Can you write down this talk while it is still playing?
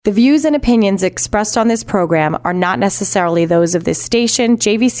The views and opinions expressed on this program are not necessarily those of this station,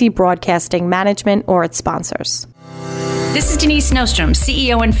 JVC Broadcasting Management, or its sponsors. This is Denise Nostrom,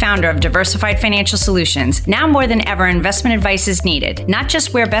 CEO and founder of Diversified Financial Solutions. Now more than ever, investment advice is needed. Not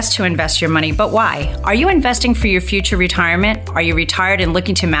just where best to invest your money, but why. Are you investing for your future retirement? Are you retired and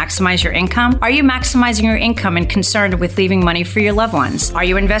looking to maximize your income? Are you maximizing your income and concerned with leaving money for your loved ones? Are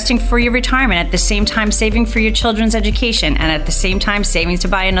you investing for your retirement at the same time saving for your children's education and at the same time saving to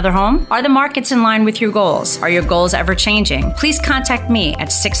buy another home? Are the markets in line with your goals? Are your goals ever changing? Please contact me at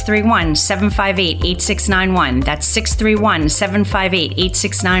 631-758-8691. That's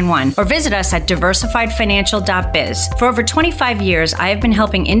 631-758-8691, or visit us at diversifiedfinancial.biz. For over 25 years, I have been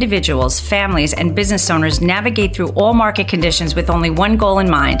helping individuals, families, and business owners navigate through all market conditions with only one goal in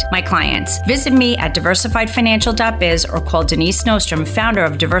mind, my clients. Visit me at diversifiedfinancial.biz or call Denise Nostrom, founder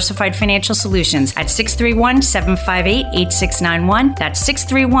of Diversified Financial Solutions, at 631-758-8691. That's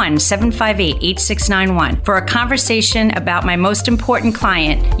 631-758-8691 for a conversation about my most important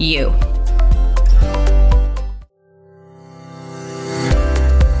client, you.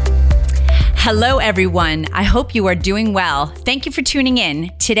 Hello, everyone. I hope you are doing well. Thank you for tuning in.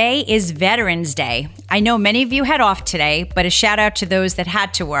 Today is Veterans Day. I know many of you had off today, but a shout out to those that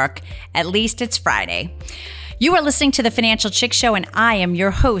had to work. At least it's Friday. You are listening to The Financial Chick Show, and I am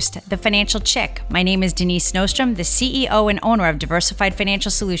your host, The Financial Chick. My name is Denise Nostrom, the CEO and owner of Diversified Financial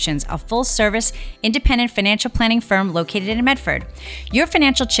Solutions, a full-service, independent financial planning firm located in Medford. Your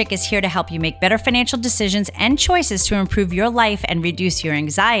Financial Chick is here to help you make better financial decisions and choices to improve your life and reduce your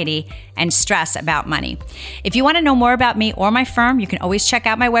anxiety and stress about money. If you want to know more about me or my firm, you can always check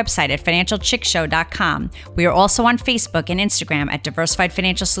out my website at financialchickshow.com. We are also on Facebook and Instagram at Diversified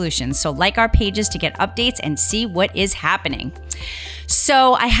Financial Solutions, so like our pages to get updates and see what is happening.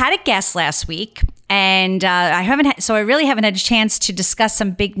 So I had a guest last week, and I really haven't had a chance to discuss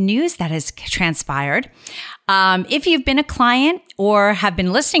some big news that has transpired. If you've been a client or have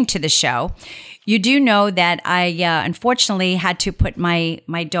been listening to the show, you do know that I unfortunately had to put my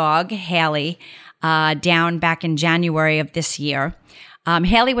dog, Haley, down back in January of this year.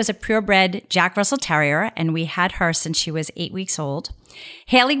 Haley was a purebred Jack Russell Terrier, and we had her since she was 8 weeks old.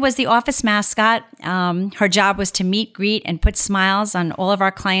 Haley was the office mascot. Her job was to meet, greet, and put smiles on all of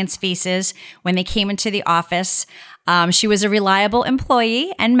our clients' faces when they came into the office. She was a reliable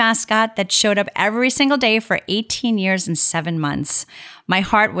employee and mascot that showed up every single day for 18 years and 7 months. My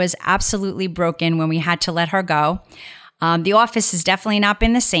heart was absolutely broken when we had to let her go. The office has definitely not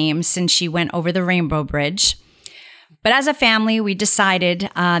been the same since she went over the Rainbow Bridge. But as a family, we decided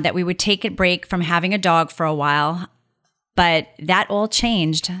that we would take a break from having a dog for a while. But that all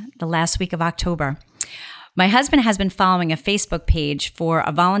changed the last week of October. My husband has been following a Facebook page for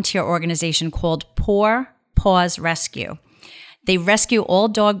a volunteer organization called Poor Paws Rescue. They rescue all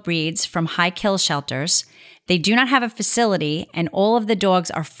dog breeds from high kill shelters. They do not have a facility, and all of the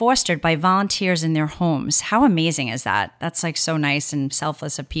dogs are fostered by volunteers in their homes. How amazing is that? That's like so nice and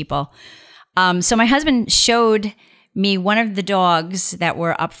selfless of people. So my husband showed me one of the dogs that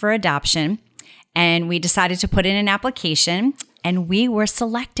were up for adoption, and we decided to put in an application, and we were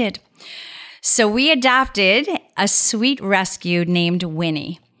selected. So we adopted a sweet rescue named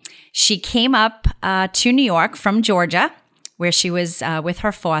Winnie. She came up to New York from Georgia, where she was with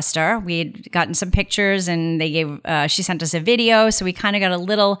her foster. We had gotten some pictures, and she sent us a video, so we kind of got a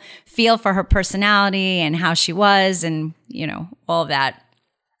little feel for her personality and how she was, and all of that.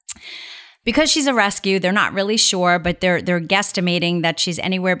 Because she's a rescue, they're not really sure, but they're guesstimating that she's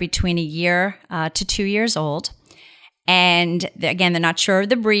anywhere between a year to 2 years old. And again, they're not sure of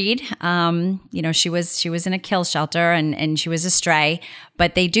the breed. She was in a kill shelter and she was a stray,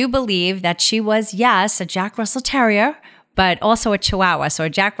 but they do believe that she was, yes, a Jack Russell Terrier, but also a Chihuahua. So a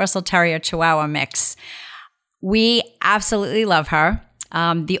Jack Russell Terrier Chihuahua mix. We absolutely love her.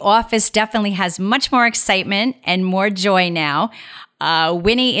 The office definitely has much more excitement and more joy now.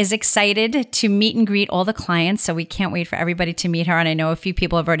 Winnie is excited to meet and greet all the clients, so we can't wait for everybody to meet her. And I know a few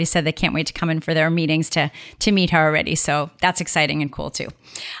people have already said they can't wait to come in for their meetings to meet her already. So that's exciting and cool too.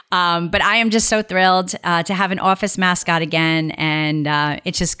 But I am just so thrilled to have an office mascot again, and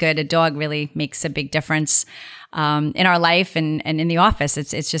it's just good. A dog really makes a big difference in our life and in the office.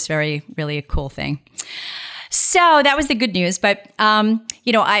 It's just really a cool thing. So that was the good news. But,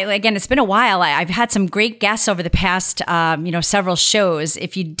 again, it's been a while. I've had some great guests over the past, several shows.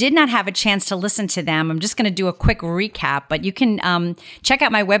 If you did not have a chance to listen to them, I'm just going to do a quick recap. But you can check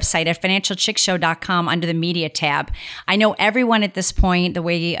out my website at financialchickshow.com under the media tab. I know everyone at this point, the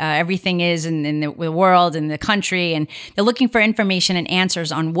way everything is in the world and the country, and they're looking for information and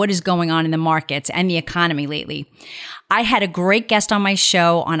answers on what is going on in the markets and the economy lately. I had a great guest on my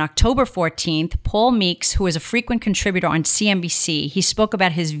show on October 14th, Paul Meeks, who is a frequent contributor on CNBC. He spoke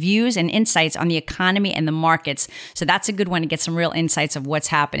about his views and insights on the economy and the markets. So that's a good one to get some real insights of what's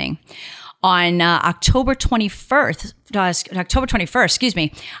happening. On October 21st,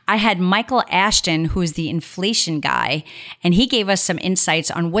 I had Michael Ashton, who's the inflation guy, and he gave us some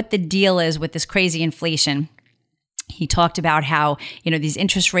insights on what the deal is with this crazy inflation. He talked about how, these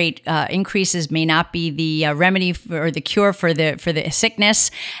interest rate increases may not be the remedy or the cure for the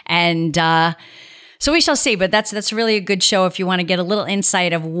sickness. And so we shall see. But that's really a good show if you want to get a little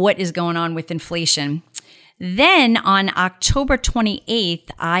insight of what is going on with inflation. Then on October 28th,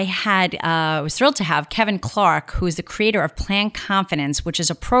 I was thrilled to have Kevin Clark, who is the creator of Plan Confidence, which is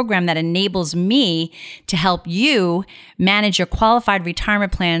a program that enables me to help you manage your qualified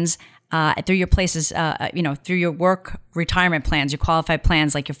retirement plans through your places, through your work retirement plans, your qualified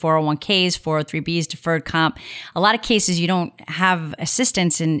plans like your 401ks, 403bs, deferred comp. A lot of cases you don't have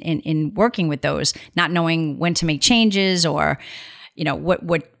assistance in working with those, not knowing when to make changes or,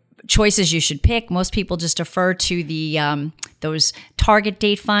 what choices you should pick. Most people just defer to the those target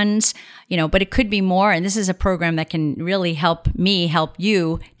date funds, but it could be more. And this is a program that can really help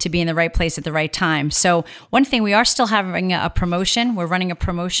you to be in the right place at the right time. So one thing, we are still having a promotion. We're running a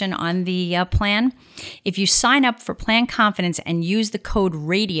promotion on the plan. If you sign up for Plan Confidence and use the code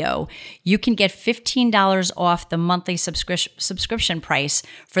RADIO, you can get $15 off the monthly subscription price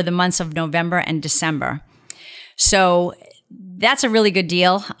for the months of November and December. So that's a really good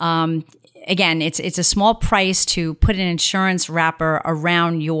deal. Again, it's a small price to put an insurance wrapper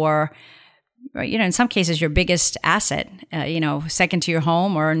around your, in some cases, your biggest asset, second to your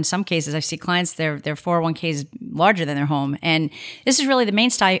home, or in some cases, I see clients, their 401k is larger than their home. And this is really the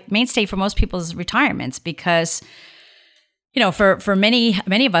mainstay for most people's retirements because, for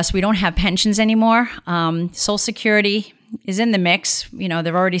many of us, we don't have pensions anymore. Social Security is in the mix.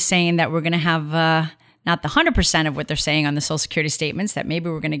 They're already saying that we're going to have, not the 100% of what they're saying on the Social Security statements, that maybe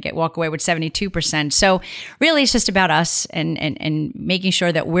we're going to walk away with 72%. So really it's just about us and making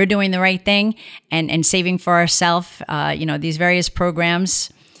sure that we're doing the right thing and saving for ourselves. These various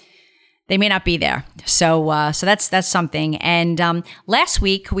programs, they may not be there. So that's something. And last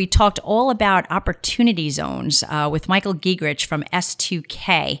week we talked all about opportunity zones with Michael Giegerich from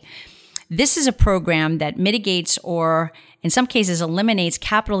S2K. This is a program that mitigates or in some cases eliminates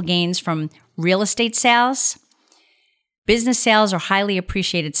capital gains from real estate sales, business sales, or highly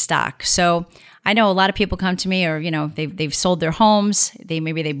appreciated stock. So I know a lot of people come to me, or they've sold their homes.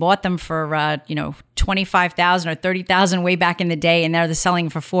 Maybe they bought them for $25,000 or $30,000 way back in the day, and now they're selling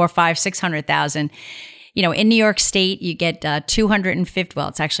for $400,000, $500,000, $600,000. In New York State, you get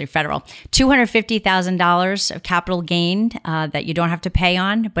it's actually federal, $250,000 of capital gain that you don't have to pay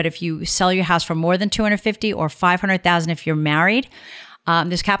on. But if you sell your house for more than $250,000 or $500,000 if you're married,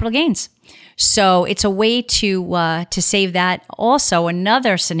 there's capital gains. So it's a way to save that. Also,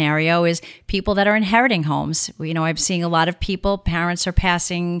 another scenario is people that are inheriting homes. I'm seeing a lot of people, parents are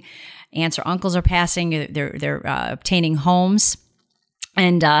passing, aunts or uncles are passing, they're obtaining homes.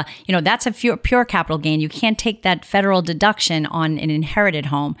 And, that's a pure capital gain. You can't take that federal deduction on an inherited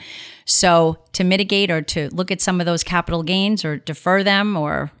home. So to mitigate or to look at some of those capital gains or defer them,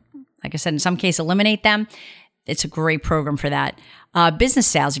 or like I said, in some case, eliminate them, it's a great program for that. Business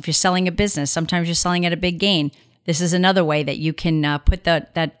sales, if you're selling a business, sometimes you're selling at a big gain. This is another way that you can put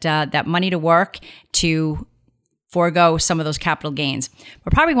that money to work to forego some of those capital gains.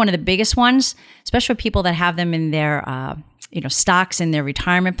 But probably one of the biggest ones, especially for people that have them in their stocks in their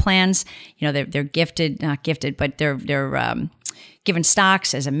retirement plans, they're not gifted, but they're given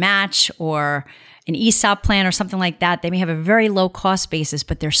stocks as a match or an ESOP plan or something like that. They may have a very low cost basis,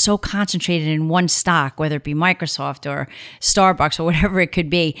 but they're so concentrated in one stock, whether it be Microsoft or Starbucks or whatever it could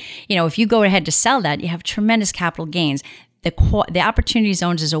be. If you go ahead to sell that, you have tremendous capital gains. The opportunity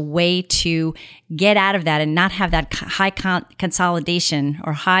zones is a way to get out of that and not have that high consolidation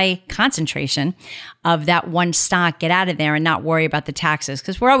or high concentration of that one stock. Get out of there and not worry about the taxes,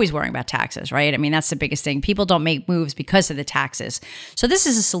 because we're always worrying about taxes, right? I mean, that's the biggest thing. People don't make moves because of the taxes. So this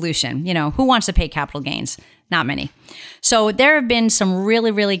is a solution. Who wants to pay capital gains? Not many. So there have been some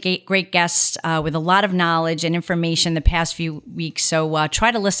really, really great guests with a lot of knowledge and information the past few weeks. So try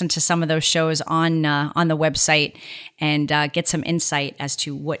to listen to some of those shows on the website and get some insight as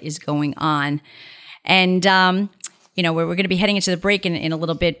to what is going on. And we're going to be heading into the break in a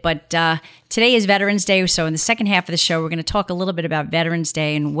little bit, but today is Veterans Day. So in the second half of the show, we're going to talk a little bit about Veterans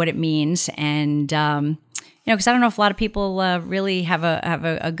Day and what it means, and because I don't know if a lot of people really have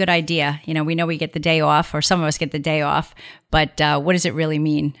a good idea. We know we get the day off, or some of us get the day off, but what does it really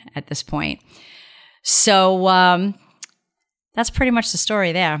mean at this point? So That's pretty much the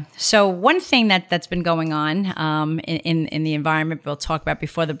story there. So one thing that's been going on in the environment we'll talk about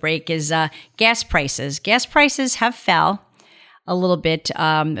before the break is gas prices. Gas prices have fell a little bit.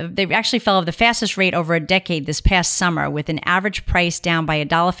 They actually fell at the fastest rate over a decade this past summer, with an average price down by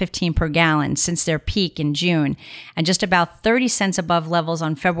 $1.15 per gallon since their peak in June, and just about 30 cents above levels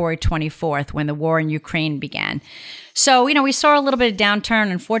on February 24th when the war in Ukraine began. So, we saw a little bit of downturn.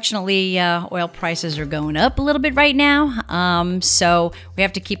 Unfortunately, oil prices are going up a little bit right now. So we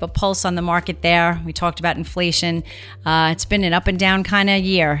have to keep a pulse on the market there. We talked about inflation. It's been an up and down kind of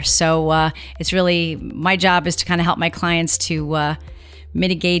year. So it's really, my job is to kind of help my clients to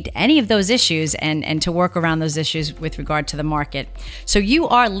mitigate any of those issues and to work around those issues with regard to the market. So you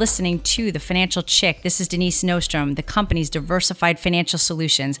are listening to The Financial Chick. This is Denise Nostrom, the company's Diversified Financial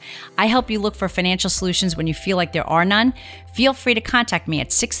Solutions. I help you look for financial solutions when you feel like there are none. Feel free to contact me at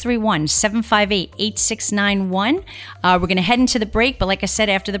 631-758-8691. We're going to head into the break, but like I said,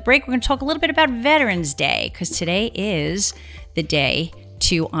 after the break, we're going to talk a little bit about Veterans Day, because today is the day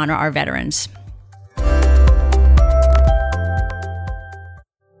to honor our veterans.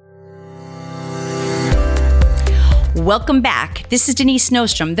 Welcome back. This is Denise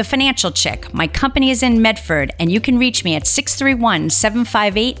Nostrom, the Financial Chick. My company is in Medford, and you can reach me at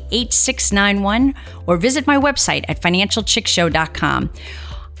 631-758-8691 or visit my website at financialchickshow.com.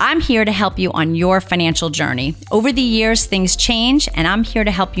 I'm here to help you on your financial journey. Over the years, things change, and I'm here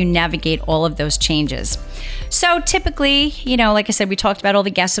to help you navigate all of those changes. So typically, like I said, we talked about all the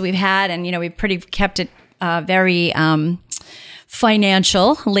guests that we've had, and, we've pretty kept it very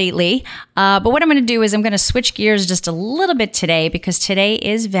financial lately. But what I'm going to do is I'm going to switch gears just a little bit today, because today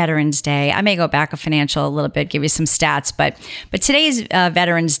is Veterans Day. I may go back a financial a little bit, give you some stats, but today is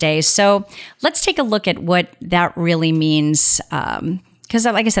Veterans Day. So let's take a look at what that really means. Because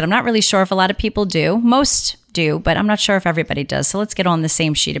like I said, I'm not really sure if a lot of people do. Most do, but I'm not sure if everybody does. So let's get on the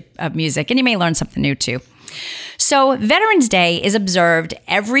same sheet of music, and you may learn something new too. So Veterans Day is observed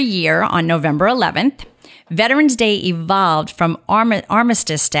every year on November 11th. Veterans Day evolved from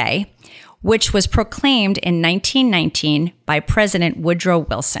Armistice Day, which was proclaimed in 1919 by President Woodrow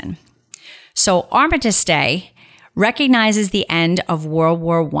Wilson. So Armistice Day recognizes the end of World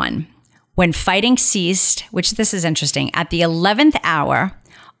War I, when fighting ceased, which this is interesting, at the 11th hour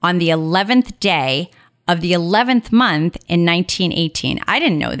on the 11th day of the 11th month in 1918. I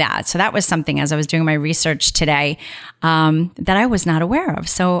didn't know that. So that was something, as I was doing my research today, that I was not aware of.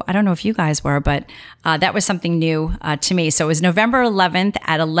 So I don't know if you guys were, but that was something new to me. So it was November 11th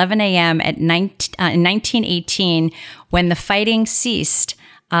at 11 a.m. in 1918 when the fighting ceased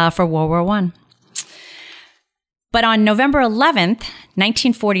for World War I. But on November 11th,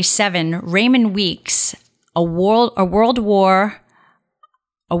 1947, Raymond Weeks, a world war,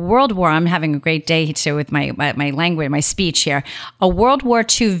 I'm having a great day too with my language, my speech here. A World War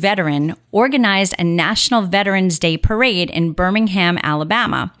II veteran organized a National Veterans Day parade in Birmingham,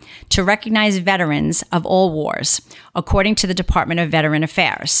 Alabama, to recognize veterans of all wars, according to the Department of Veteran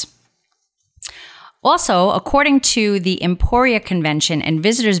Affairs. Also, according to the Emporia Convention and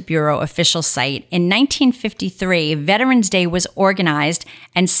Visitors Bureau official site, in 1953, Veterans Day was organized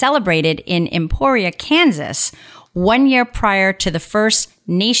and celebrated in Emporia, Kansas, 1 year prior to the first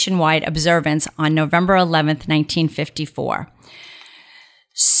nationwide observance on November 11th, 1954.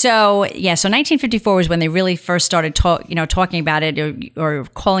 So 1954 was when they really first started talking about it or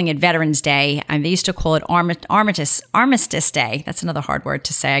calling it Veterans Day. And they used to call it Armistice Day. That's another hard word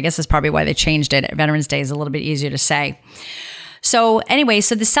to say. I guess that's probably why they changed it. Veterans Day is a little bit easier to say. So anyway,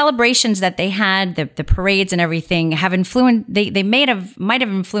 so the celebrations that they had, the parades and everything have influenced, they might have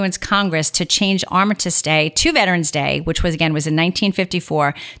influenced Congress to change Armistice Day to Veterans Day, which was in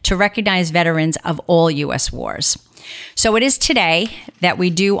 1954, to recognize veterans of all U.S. wars. So it is today that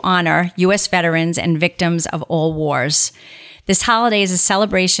we do honor U.S. veterans and victims of all wars. This holiday is a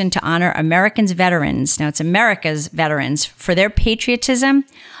celebration to honor Americans' veterans. Now it's America's veterans for their patriotism,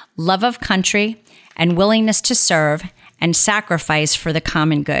 love of country, and willingness to serve and sacrifice for the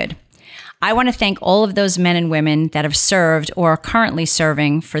common good. I want to thank all of those men and women that have served or are currently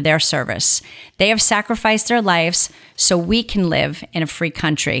serving for their service. They have sacrificed their lives so we can live in a free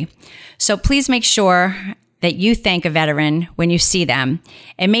country. So please make sure that you thank a veteran when you see them.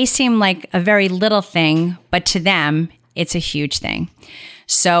 It may seem like a very little thing, but to them, it's a huge thing.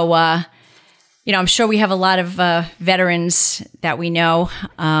 So, I'm sure we have a lot of veterans that we know.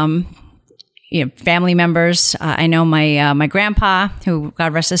 Family members. I know my grandpa, who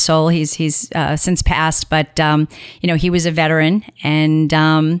God rest his soul, he's since passed, but he was a veteran, and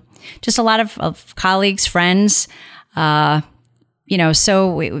just a lot of colleagues, friends. So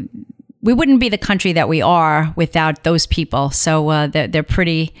we wouldn't be the country that we are without those people. So they're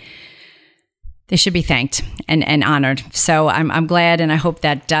pretty. They should be thanked and honored. So I'm glad, and I hope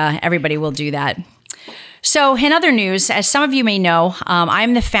that everybody will do that. So in other news, as some of you may know,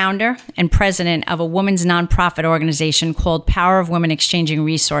 I'm the founder and president of a women's nonprofit organization called Power of Women Exchanging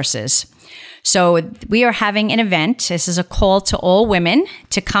Resources. So we are having an event. This is a call to all women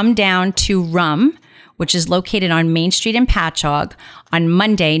to come down to RUM, which is located on Main Street in Patchogue, on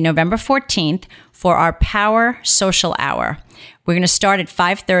Monday, November 14th, for our Power Social Hour. We're going to start at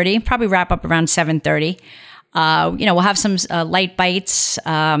 5:30, probably wrap up around 7:30. We'll have some light bites.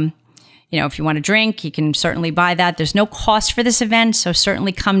 If you want to drink, you can certainly buy that. There's no cost for this event, so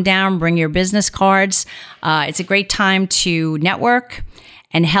certainly come down, bring your business cards. It's a great time to network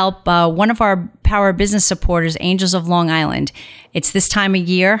and help one of our Power Business supporters, Angels of Long Island. It's this time of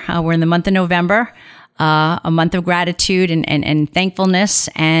year. We're in the month of November. A month of gratitude and thankfulness,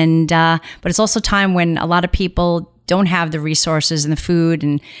 but it's also time when a lot of people don't have the resources and the food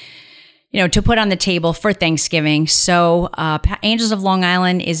and to put on the table for Thanksgiving. So Angels of Long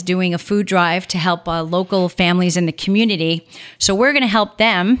Island is doing a food drive to help local families in the community. So we're going to help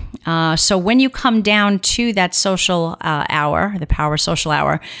them. So when you come down to that social hour, the Power Social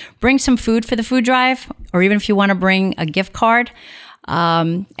Hour, bring some food for the food drive, or even if you want to bring a gift card.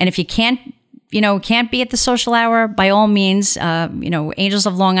 And if you can't be at the social hour, by all means, Angels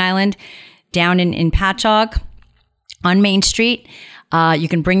of Long Island down in Patchogue on Main Street. You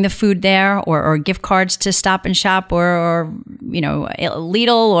can bring the food there or gift cards to Stop and Shop or Lidl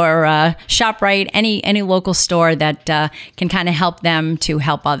or ShopRite, any local store that can kind of help them to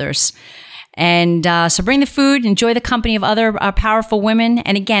help others. And so bring the food, enjoy the company of other powerful women.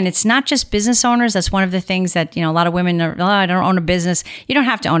 And again, it's not just business owners. That's one of the things that, a lot of women are, I don't own a business. You don't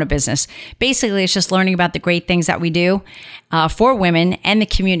have to own a business. Basically, it's just learning about the great things that we do for women and the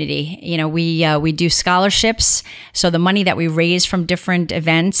community. We do scholarships. So the money that we raise from different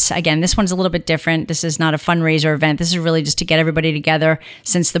events, again, this one's a little bit different. This is not a fundraiser event. This is really just to get everybody together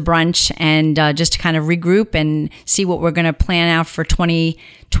since the brunch and just to kind of regroup and see what we're going to plan out for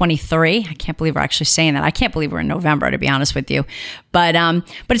 2023. I can't believe we're actually saying that. I can't believe we're in November, to be honest with you. But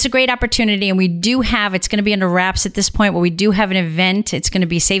it's a great opportunity, and we do have, it's going to be under wraps at this point, but we do have an event. It's going to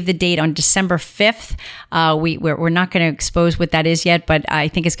be, save the date, on December 5th. We're not going to expose what that is yet, but I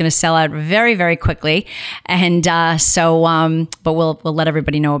think it's going to sell out very, very quickly. And but we'll let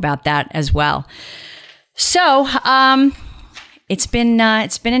everybody know about that as well. So it's been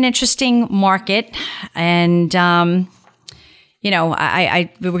an interesting market, and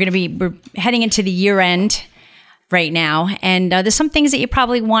we're heading into the year end right now, and there's some things that you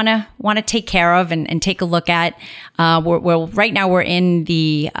probably want to take care of and take a look at. Right now we're in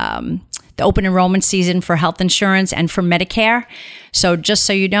the open enrollment season for health insurance and for Medicare. So just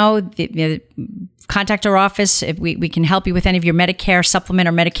so you know, contact our office if we can help you with any of your Medicare supplement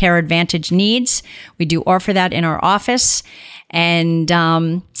or Medicare Advantage needs. We do offer that in our office. And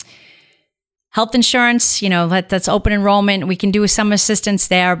health insurance, that's open enrollment. We can do some assistance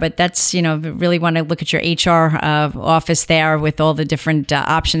there, but that's, really want to look at your HR office there with all the different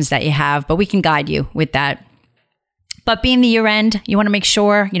options that you have. But we can guide you with that. But being the year end, you want to make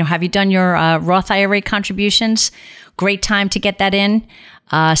sure, have you done your Roth IRA contributions? Great time to get that in.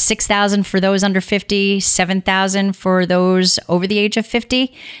 $6,000 for those under 50, $7,000 for those over the age of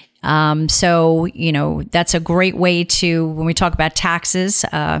 50. So, that's a great way to, when we talk about taxes,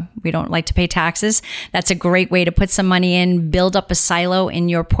 we don't like to pay taxes. That's a great way to put some money in, build up a silo in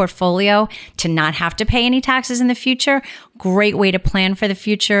your portfolio to not have to pay any taxes in the future. Great way to plan for the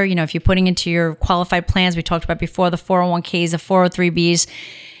future. If you're putting into your qualified plans, we talked about before, the 401ks, the 403bs,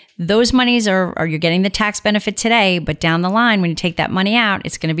 those monies you're getting the tax benefit today, but down the line, when you take that money out,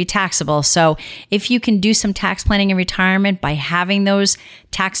 it's going to be taxable. So if you can do some tax planning in retirement by having those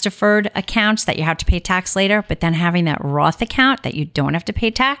tax deferred accounts that you have to pay tax later, but then having that Roth account that you don't have to pay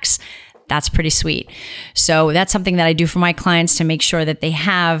tax, that's pretty sweet. So that's something that I do for my clients to make sure that they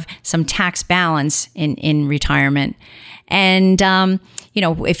have some tax balance in retirement. And,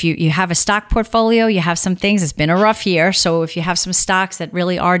 if you have a stock portfolio, you have some things, it's been a rough year. So if you have some stocks that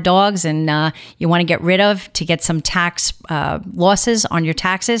really are dogs and you want to get rid of to get some tax losses on your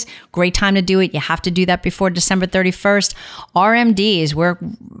taxes, great time to do it. You have to do that before December 31st. RMDs,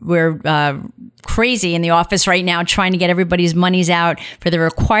 we're crazy in the office right now trying to get everybody's monies out for the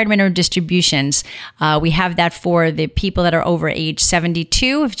required minimum distributions. We have that for the people that are over age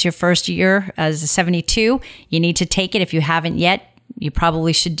 72. If it's your first year as a 72, you need to take it. If you haven't yet, you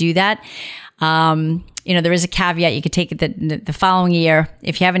probably should do that. There is a caveat. You could take it the following year.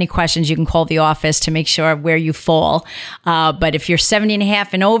 If you have any questions, you can call the office to make sure where you fall. But if you're 70 and a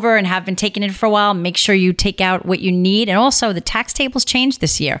half and over and have been taking it for a while, make sure you take out what you need. And also the tax tables changed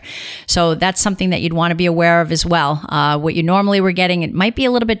this year. So that's something that you'd want to be aware of as well. What you normally were getting, it might be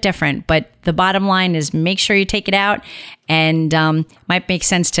a little bit different, but the bottom line is make sure you take it out, and might make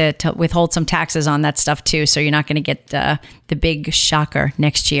sense to withhold some taxes on that stuff too. So you're not going to get the big shocker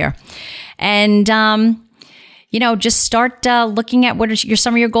next year. And, just start looking at what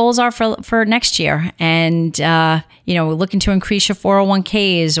some of your goals are for next year, and, looking to increase your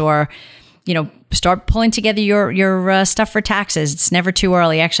 401ks, or, start pulling together your stuff for taxes. It's never too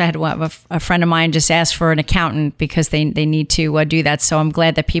early. Actually, I had a friend of mine just ask for an accountant because they need to do that. So I'm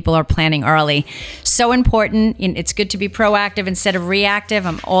glad that people are planning early. So important. It's good to be proactive instead of reactive.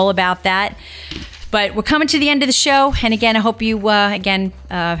 I'm all about that. But we're coming to the end of the show, and again, I hope you had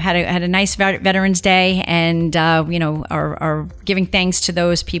a nice Veterans Day, and are giving thanks to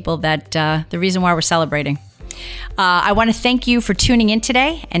those people that the reason why we're celebrating. I want to thank you for tuning in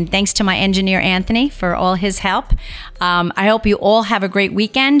today, and thanks to my engineer Anthony for all his help. I hope you all have a great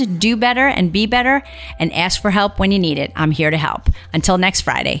weekend. Do better and be better, and ask for help when you need it. I'm here to help. Until next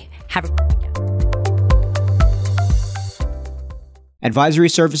Friday, have a great weekend. Advisory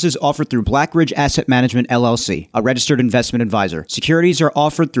services offered through Blackridge Asset Management, LLC, a registered investment advisor. Securities are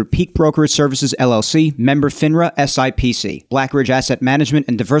offered through Peak Brokerage Services, LLC, member FINRA, SIPC. Blackridge Asset Management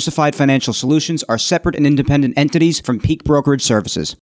and Diversified Financial Solutions are separate and independent entities from Peak Brokerage Services.